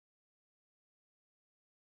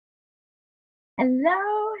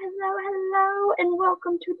Hello, and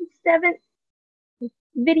welcome to the 7th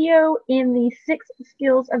video in the 6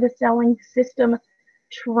 skills of the selling system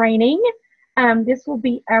training. This will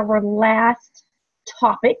be our last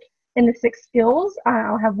topic in the 6 skills.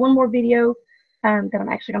 I'll have one more video that I'm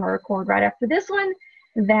actually going to record right after this one.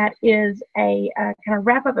 That is a kind of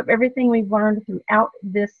wrap up of everything we've learned throughout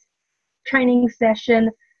this training session.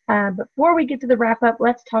 Before we get to the wrap up,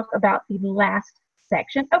 let's talk about the last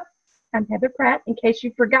section. Oh, I'm Heather Pratt, in case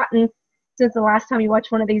you've forgotten since the last time you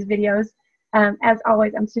watched one of these videos. As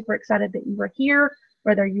always, I'm super excited that you were here,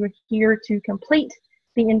 whether you were here to complete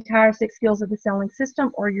the entire 6 skills of the selling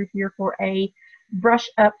system or you're here for a brush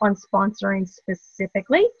up on sponsoring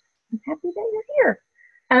specifically. I'm happy that you're here.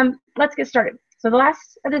 Let's get started. So the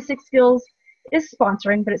last of the 6 skills is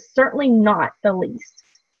sponsoring, but it's certainly not the least.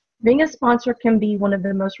 Being a sponsor can be one of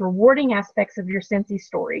the most rewarding aspects of your Scentsy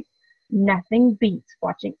story. Nothing beats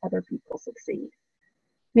watching other people succeed.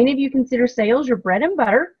 Many of you consider sales your bread and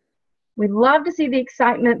butter. We love to see the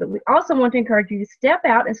excitement, but we also want to encourage you to step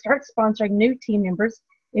out and start sponsoring new team members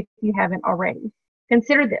if you haven't already.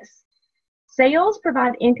 Consider this. Sales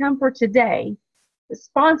provide income for today, but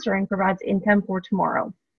sponsoring provides income for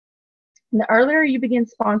tomorrow. And the earlier you begin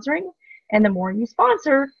sponsoring and the more you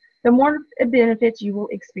sponsor, the more benefits you will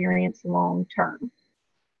experience long term.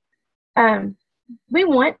 We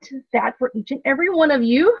want that for each and every one of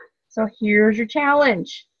you. So here's your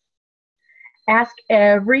challenge. Ask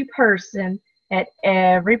every person at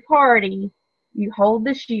every party you hold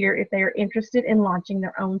this year if they are interested in launching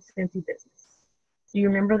their own Scentsy business. Do you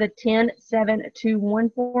remember the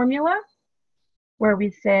 10-7-2-1 formula? Where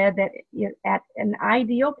we said that at an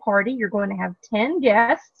ideal party, you're going to have 10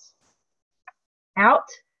 guests. Out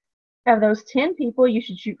of those 10 people, you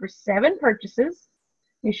should shoot for 7 purchases.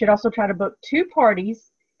 You should also try to book 2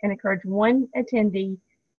 parties and encourage 1 attendee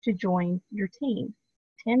to join your team.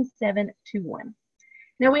 10-7-2-1.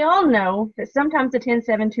 Now, we all know that sometimes the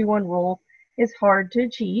 10-7-2-1 rule is hard to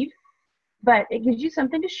achieve, but it gives you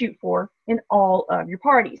something to shoot for in all of your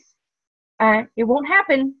parties. It won't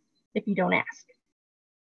happen if you don't ask.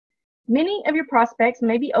 Many of your prospects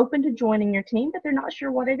may be open to joining your team, but they're not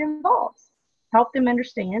sure what it involves. Help them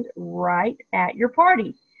understand right at your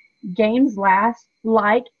party. Games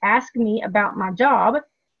like Ask Me About My Job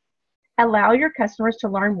allow your customers to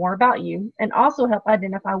learn more about you and also help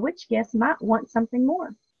identify which guests might want something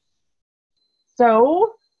more.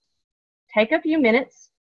 So take a few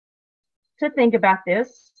minutes to think about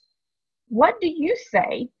this. What do you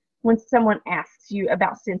say when someone asks you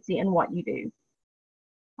about Scentsy and what you do?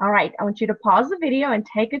 All right, I want you to pause the video and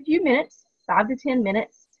take a few minutes, 5 to 10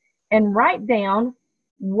 minutes, and write down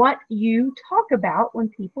what you talk about when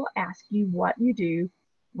people ask you what you do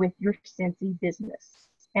with your Scentsy business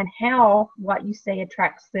and how what you say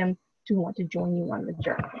attracts them to want to join you on the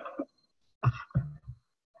journey.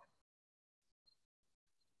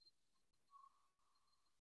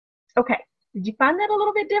 Okay, did you find that a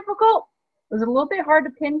little bit difficult? Was it a little bit hard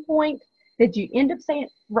to pinpoint? Did you end up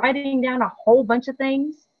writing down a whole bunch of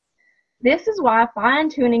things? This is why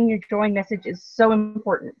fine-tuning your join message is so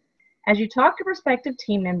important. As you talk to prospective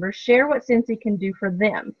team members, share what Scentsy can do for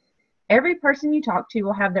them. Every person you talk to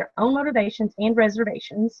will have their own motivations and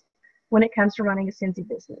reservations when it comes to running a Scentsy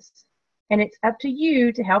business. And it's up to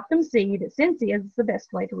you to help them see that Scentsy is the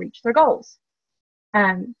best way to reach their goals.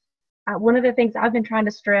 One of the things I've been trying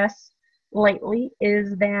to stress lately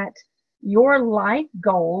is that your life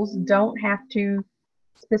goals don't have to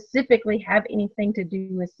specifically have anything to do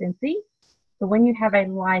with Scentsy. But when you have a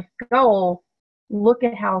life goal, look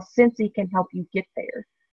at how Scentsy can help you get there,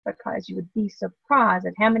 because you would be surprised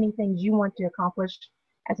at how many things you want to accomplish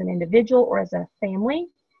as an individual or as a family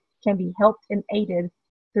can be helped and aided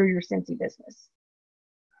through your Scentsy business.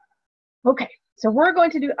 Okay, so we're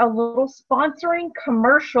going to do a little sponsoring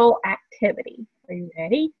commercial activity. Are you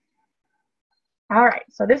ready? All right,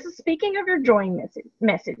 so this is speaking of your join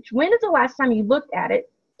message. When is the last time you looked at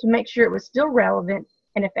it to make sure it was still relevant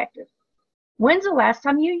and effective? When's the last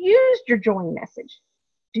time you used your join message?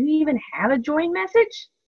 Do you even have a join message?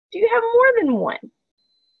 Do you have more than one?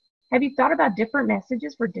 Have you thought about different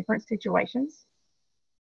messages for different situations?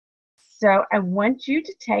 So I want you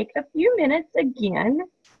to take a few minutes again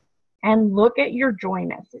and look at your join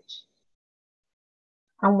message.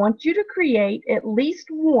 I want you to create at least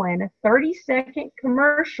one 30-second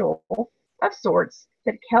commercial of sorts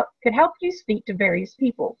that could help you speak to various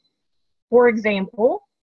people. For example,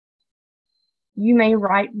 you may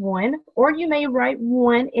write one, or you may write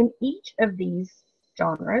one in each of these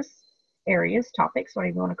genres, areas, topics,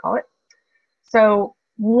 whatever you want to call it. So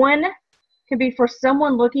one Can be for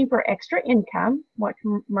someone looking for extra income. What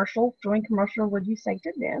join commercial would you say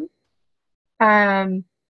to them?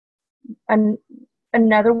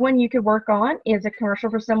 Another one you could work on is a commercial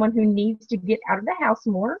for someone who needs to get out of the house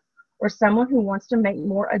more, or someone who wants to make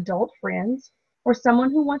more adult friends, or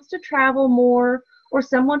someone who wants to travel more, or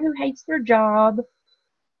someone who hates their job.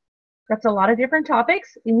 That's a lot of different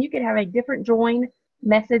topics, and you could have a different join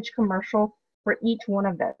message commercial for each one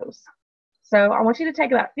of those. So I want you to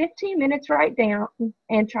take about 15 minutes right down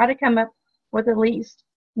and try to come up with at least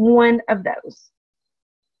one of those.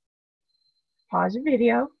 Pause your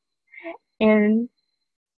video and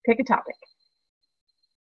pick a topic.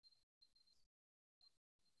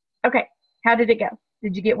 Okay, how did it go?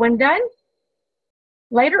 Did you get one done?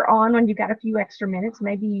 Later on, when you've got a few extra minutes,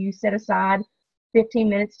 maybe you set aside 15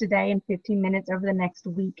 minutes today and 15 minutes over the next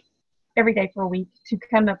week, every day for a week, to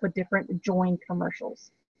come up with different join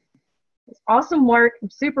commercials. It's awesome work. I'm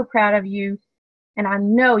super proud of you, and I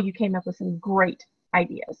know you came up with some great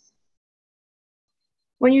ideas.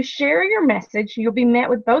 When you share your message, you'll be met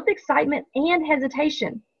with both excitement and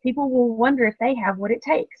hesitation. People will wonder if they have what it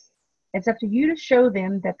takes. It's up to you to show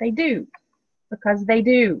them that they do, because they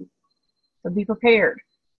do. So be prepared.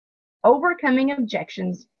 Overcoming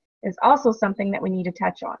objections is also something that we need to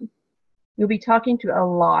touch on. You'll be talking to a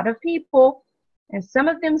lot of people, and some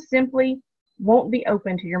of them simply won't be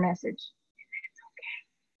open to your message.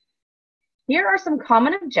 Here are some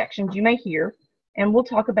common objections you may hear, and we'll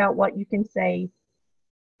talk about what you can say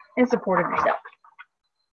in support of yourself.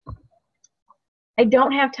 I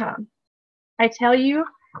don't have time. I tell you,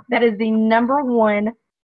 that is the number one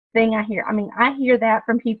thing I hear. I mean, I hear that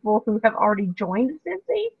from people who have already joined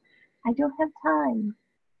Scentsy. I don't have time.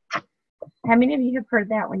 How many of you have heard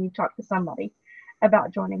that when you talk to somebody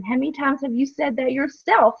about joining? How many times have you said that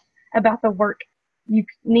yourself about the work you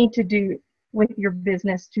need to do with your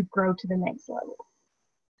business to grow to the next level?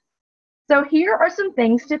 So here are some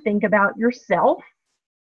things to think about yourself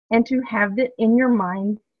and to have it in your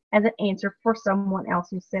mind as an answer for someone else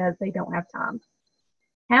who says they don't have time.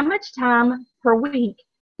 How much time per week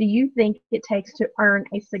do you think it takes to earn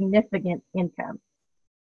a significant income?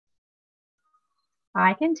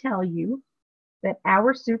 I can tell you that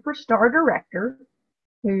our superstar director,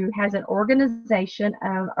 who has an organization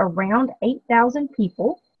of around 8,000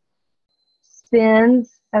 people,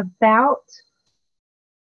 spends about,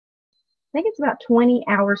 I think it's about 20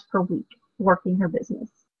 hours per week working her business.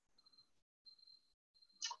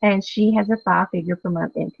 And she has a 5-figure per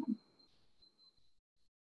month income.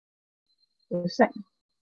 Just saying.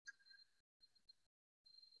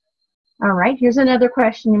 All right, here's another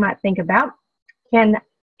question you might think about. Can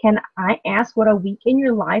I ask what a week in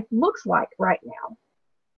your life looks like right now?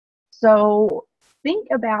 So think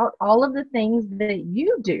about all of the things that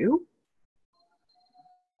you do,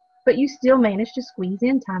 but you still manage to squeeze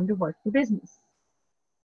in time to work your business.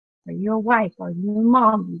 Are you a wife? Are you a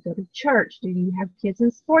mom? Do you go to church? Do you have kids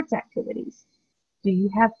in sports activities? Do you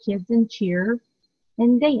have kids in cheer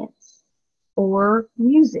and dance or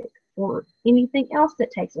music or anything else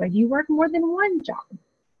that takes away? Do you work more than one job?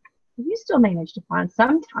 You still manage to find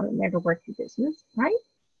some time in there to work your business, right?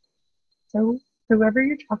 So whoever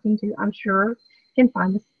you're talking to, I'm sure, can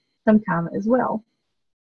find some time as well.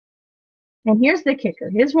 And here's the kicker.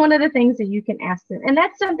 Here's one of the things that you can ask them. And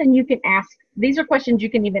that's something you can ask. These are questions you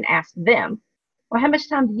can even ask them. Well, how much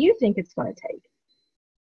time do you think it's going to take?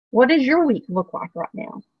 What does your week look like right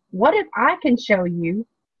now? What if I can show you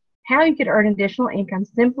how you could earn additional income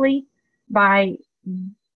simply by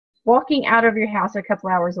walking out of your house a couple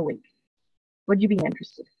hours a week? Would you be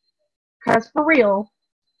interested? Because for real,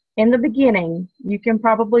 in the beginning, you can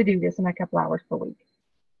probably do this in a couple hours per week.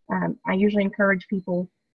 I usually encourage people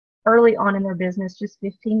early on in their business, just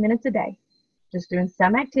 15 minutes a day. Just doing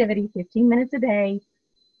some activity, 15 minutes a day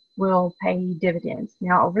will pay dividends.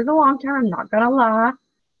 Now, over the long term, I'm not going to lie,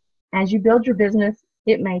 as you build your business,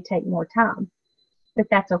 it may take more time. But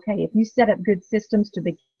that's okay. If you set up good systems to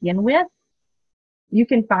begin with, you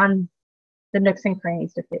can find the nooks and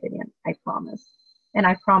crannies to fit it in, I promise. And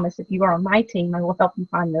I promise if you are on my team, I will help you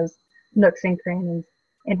find those nooks and crannies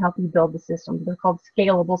and help you build the systems. They're called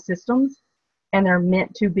scalable systems, and they're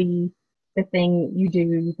meant to be the thing you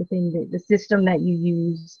do, the system that you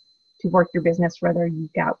use to work your business, whether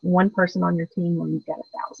you've got one person on your team or you've got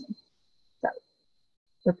 1,000. So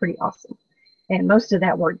they're pretty awesome. And most of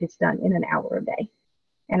that work gets done in an hour a day.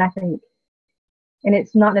 And I think, and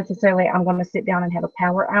it's not necessarily I'm going to sit down and have a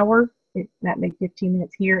power hour. It might be 15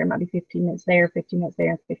 minutes here, it might be 15 minutes there, 15 minutes there,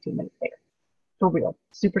 and 15 minutes there. For real.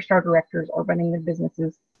 Superstar directors are running their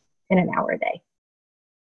businesses in an hour a day.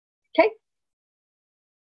 Okay?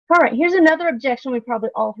 All right, here's another objection we probably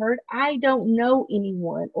all heard. I don't know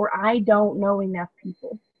anyone, or I don't know enough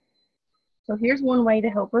people. So here's one way to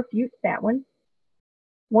help refute that one.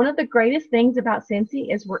 One of the greatest things about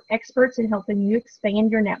Scentsy is we're experts in helping you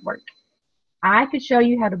expand your network. I could show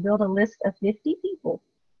you how to build a list of 50 people,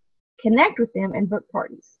 connect with them, and book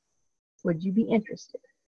parties. Would you be interested?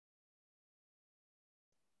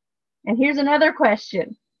 And here's another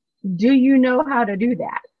question. Do you know how to do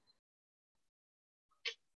that?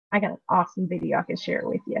 I got an awesome video I can share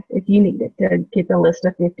with you if you need it to get the list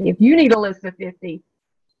of 50. If you need a list of 50,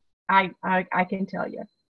 I can tell you.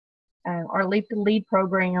 Our Leap to Lead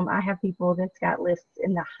program, I have people that's got lists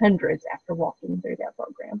in the hundreds after walking through that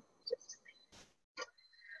program.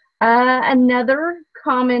 Another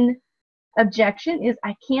common objection is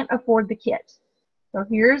I can't afford the kit. So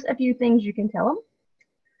here's a few things you can tell them.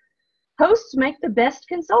 Hosts make the best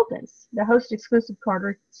consultants. The Host Exclusive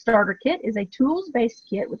Starter Kit is a tools-based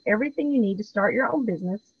kit with everything you need to start your own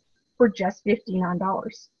business for just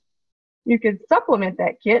 $59. You could supplement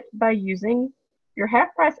that kit by using your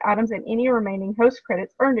half-price items and any remaining host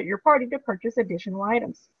credits earned at your party to purchase additional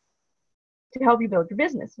items to help you build your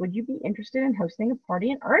business. Would you be interested in hosting a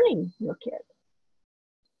party and earning your kit?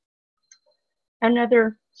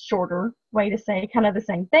 Another shorter way to say kind of the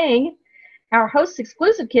same thing, our Host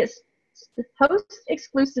Exclusive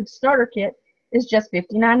Starter Kit is just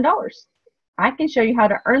 $59. I can show you how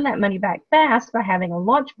to earn that money back fast by having a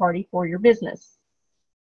launch party for your business.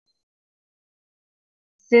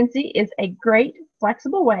 Scentsy is a great,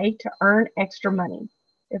 flexible way to earn extra money.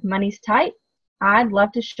 If money's tight, I'd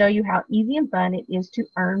love to show you how easy and fun it is to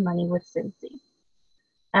earn money with Scentsy.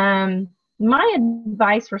 My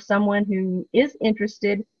advice for someone who is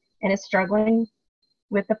interested and is struggling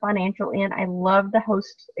with the financial end, I love the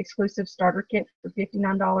Host Exclusive Starter Kit for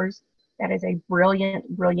 $59. That is a brilliant,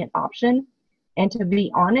 brilliant option. And to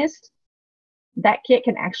be honest, that kit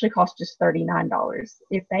can actually cost just $39.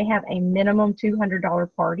 If they have a minimum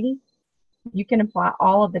 $200 party, you can apply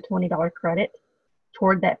all of the $20 credit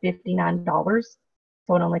toward that $59.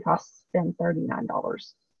 So it only costs them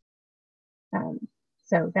 $39.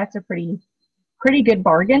 So that's a pretty good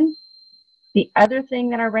bargain. The other thing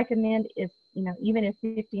that I recommend is, even if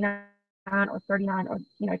 $59 or $39, or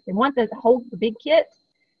if they want to hold the big kit,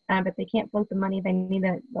 but they can't float the money, they need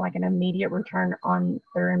like an immediate return on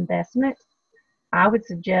their investment. I would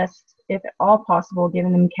suggest, if at all possible,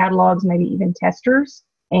 giving them catalogs, maybe even testers,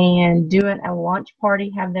 and doing a launch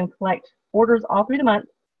party. Have them collect orders all through the month.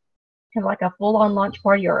 Have like a full-on launch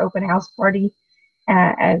party or open house party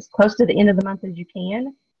as close to the end of the month as you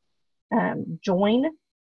can. Join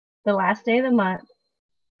the last day of the month.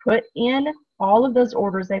 Put in all of those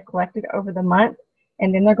orders they've collected over the month,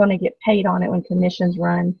 and then they're going to get paid on it when commissions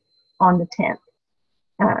run on the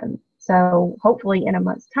 10th. So hopefully in a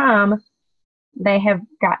month's time, they have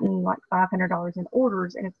gotten like $500 in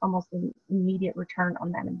orders, and it's almost an immediate return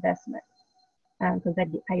on that investment because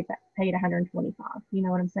they'd get paid $125. You know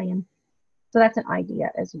what I'm saying? So that's an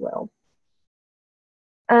idea as well.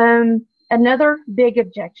 Another big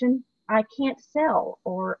objection, I can't sell,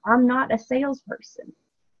 or I'm not a salesperson.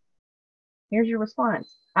 Here's your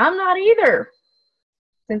response. I'm not either.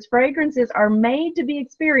 Since fragrances are made to be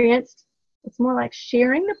experienced, it's more like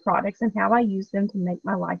sharing the products and how I use them to make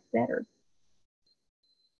my life better.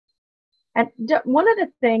 And one of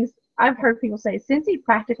the things I've heard people say, Scentsy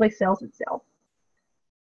practically sells itself.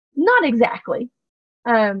 Not exactly.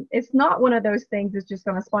 It's not one of those things that's just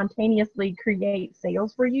going to spontaneously create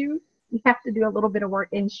sales for you. You have to do a little bit of work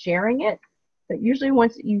in sharing it. But usually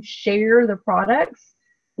once you share the products,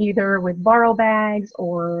 either with borrow bags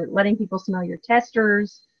or letting people smell your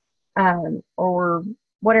testers, or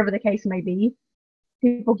whatever the case may be,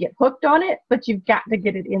 people get hooked on it, but you've got to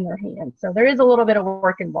get it in their hands. So there is a little bit of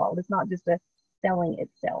work involved. It's not just a selling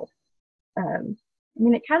itself.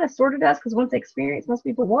 It kind of sort of does, because once they experience, most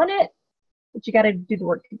people want it, but you got to do the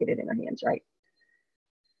work to get it in their hands, right?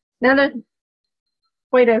 Another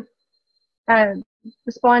way to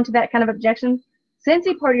respond to that kind of objection,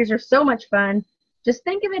 Scentsy parties are so much fun. Just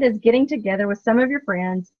think of it as getting together with some of your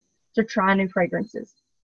friends to try new fragrances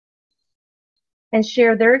and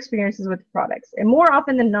share their experiences with the products. And more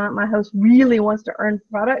often than not, my host really wants to earn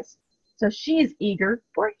products, so she's eager,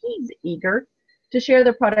 or he's eager, to share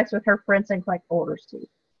the products with her friends and collect orders too.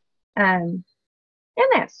 And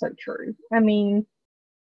that's so true.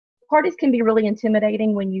 Parties can be really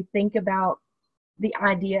intimidating when you think about the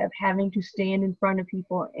idea of having to stand in front of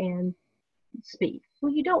people and speak.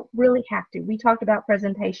 Well, you don't really have to. We talked about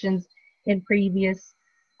presentations in previous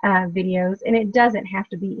videos, and it doesn't have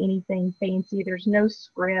to be anything fancy. There's no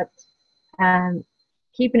script.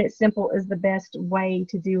 keeping it simple is the best way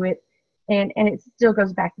to do it. And it still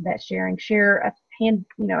goes back to that sharing. Share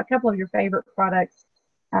a couple of your favorite products,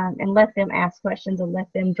 and let them ask questions and let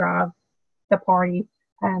them drive the party.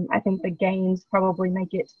 I think the games probably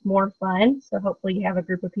make it more fun. So hopefully you have a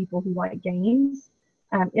group of people who like games.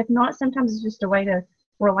 If not, sometimes it's just a way to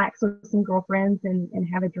relax with some girlfriends and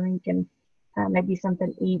have a drink and maybe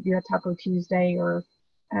something to eat, do a Taco Tuesday or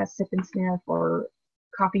sip and sniff or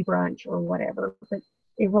coffee brunch or whatever. But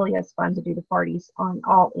it really is fun to do the parties on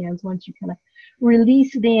all ends once you kind of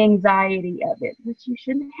release the anxiety of it, which you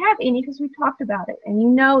shouldn't have any because we talked about it. And you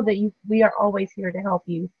know that we are always here to help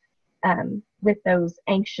you with those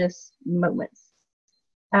anxious moments.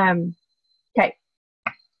 Okay,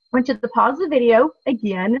 I want you to pause the video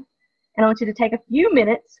again, and I want you to take a few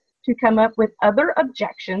minutes to come up with other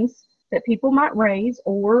objections that people might raise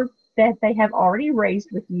or that they have already raised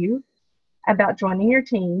with you about joining your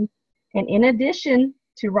team. And in addition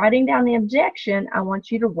to writing down the objection, I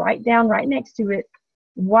want you to write down right next to it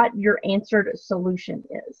what your answered solution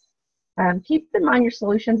is. Keep in mind your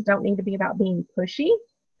solutions don't need to be about being pushy,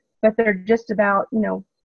 but they're just about,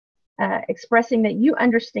 expressing that you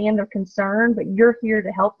understand their concern, but you're here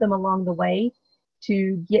to help them along the way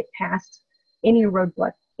to get past any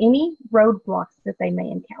roadblocks that they may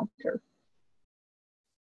encounter.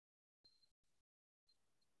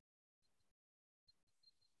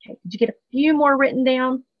 Okay, did you get a few more written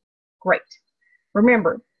down? Great.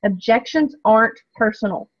 Remember, objections aren't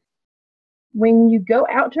personal. When you go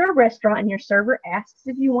out to a restaurant and your server asks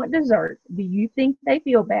if you want dessert, do you think they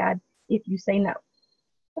feel bad if you say no?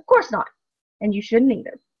 Of course not, and you shouldn't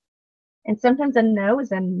either. And sometimes a no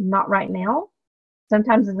is a not right now.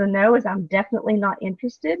 Sometimes a no is I'm definitely not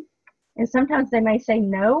interested. And sometimes they may say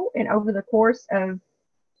no, and over the course of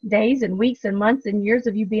days and weeks and months and years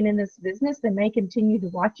of you being in this business, they may continue to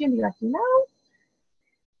watch you and be like,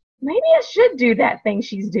 maybe I should do that thing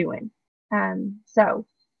she's doing. So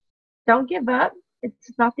don't give up.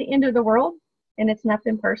 It's not the end of the world, and it's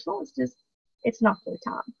nothing personal. It's just, it's not their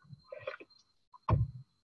time.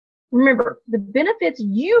 Remember, the benefits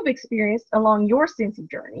you've experienced along your Scentsy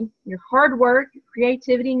journey, your hard work, your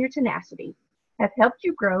creativity, and your tenacity have helped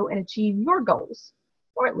you grow and achieve your goals,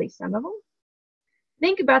 or at least some of them.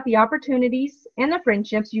 Think about the opportunities and the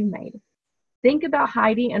friendships you've made. Think about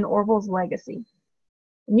Heidi and Orville's legacy.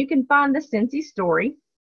 And you can find the Scentsy story.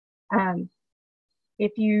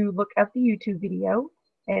 If you look up the YouTube video,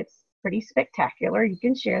 it's pretty spectacular. You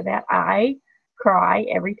can share that. I cry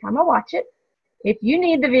every time I watch it. If you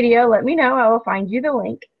need the video, let me know. I will find you the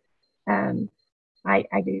link.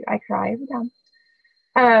 I do. I cry every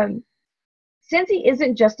time. Scentsy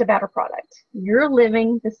isn't just about a product. You're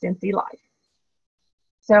living the Scentsy life.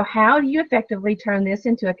 So how do you effectively turn this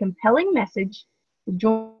into a compelling message to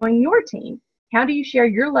join your team? How do you share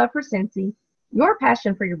your love for Scentsy, your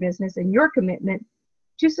passion for your business, and your commitment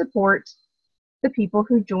to support the people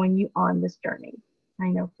who join you on this journey? I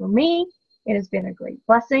know for me, it has been a great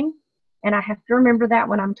blessing. And I have to remember that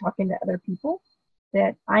when I'm talking to other people,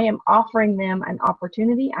 that I am offering them an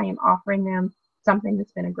opportunity. I am offering them something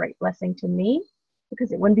that's been a great blessing to me,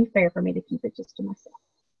 because it wouldn't be fair for me to keep it just to myself.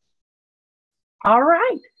 All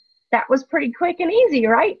right, that was pretty quick and easy,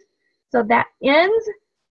 right? So that ends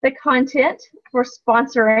the content for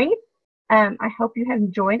sponsoring. I hope you have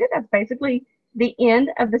enjoyed it. That's basically the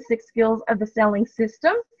end of the 6 skills of the selling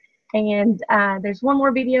system. And there's one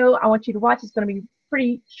more video I want you to watch. It's going to be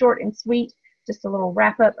pretty short and sweet, just a little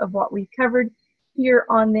wrap up of what we've covered here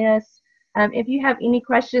on this. If you have any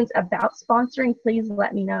questions about sponsoring, please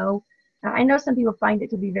let me know. I know some people find it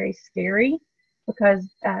to be very scary because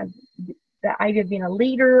the idea of being a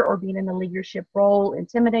leader or being in a leadership role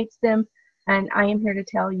intimidates them. And I am here to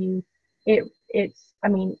tell you,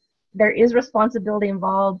 there is responsibility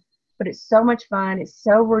involved, but it's so much fun. It's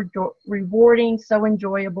so rewarding, so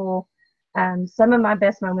enjoyable. Some of my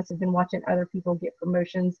best moments have been watching other people get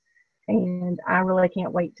promotions, and I really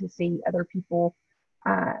can't wait to see other people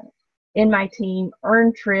in my team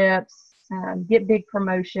earn trips, get big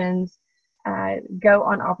promotions, go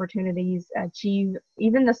on opportunities, achieve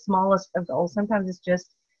even the smallest of goals. Sometimes it's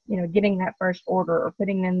just, getting that first order or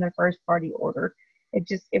putting in their first party order.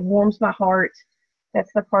 It warms my heart.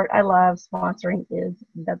 That's the part I love. Sponsoring is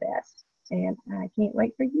the best. And I can't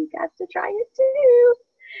wait for you guys to try it too.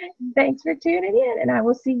 Thanks for tuning in, and I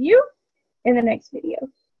will see you in the next video.